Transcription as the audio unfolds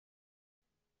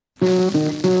You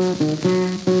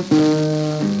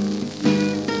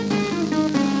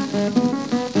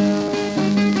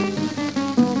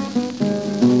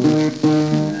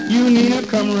need to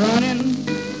come running,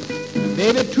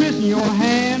 baby, twisting your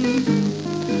hand.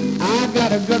 I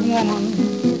got a good woman,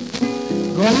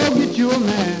 go get you a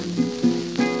man.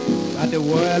 Got the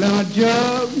world in a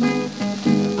jug,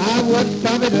 I would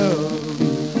stop it up.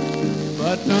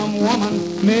 But some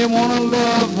woman may want to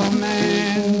love her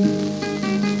man.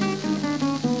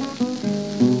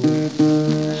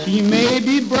 She may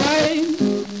be bright,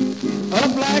 or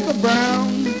black or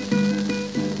brown,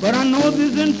 but I know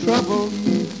this in trouble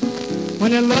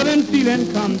when the loving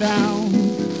feeling come down.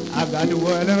 I've got the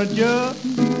world in a jug,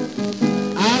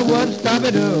 I would stop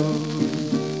it up.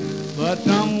 But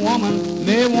some woman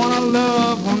may want to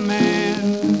love her man.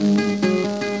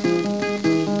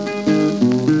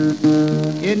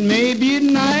 It may be at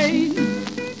night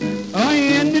or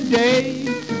in the day,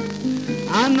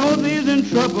 I know they's in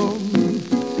trouble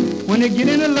when they get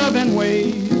in the loving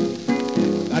ways.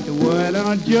 Got the world in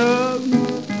a jug,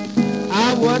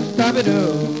 I would stop it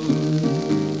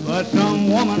up. But some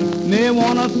woman may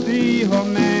want to see her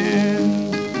man.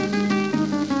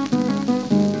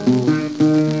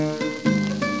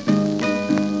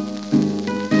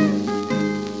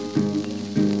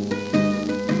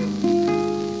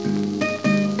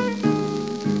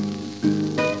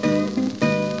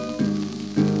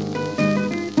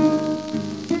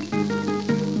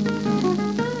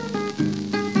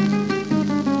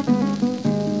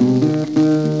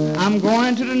 I'm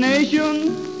going to the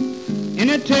nation in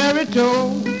a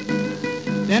territory,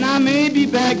 then I may be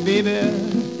back, baby,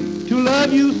 to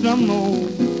love you some more.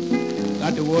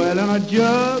 Got the world in a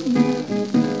jug,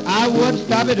 I would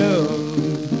stop it up.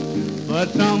 But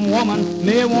some woman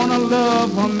may want to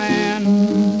love her man.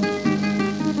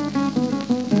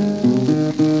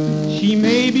 She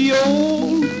may be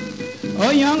old,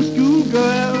 a young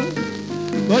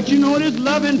schoolgirl, but you know this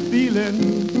loving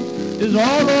feeling is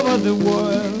all over the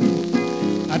world.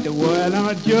 Got the world in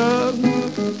a jug,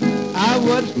 I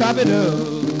would stop it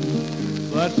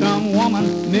up. But some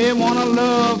woman may want to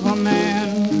love her man.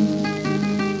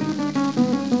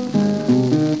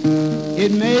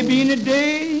 It may be in the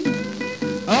day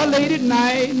or late at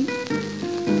night,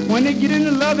 when they get in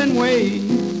the loving way,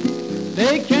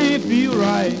 they can't feel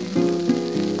right.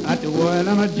 Got the world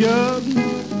in a jug,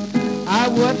 I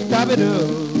would stop it up.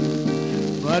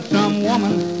 But some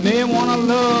woman may want to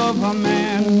love her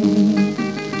man.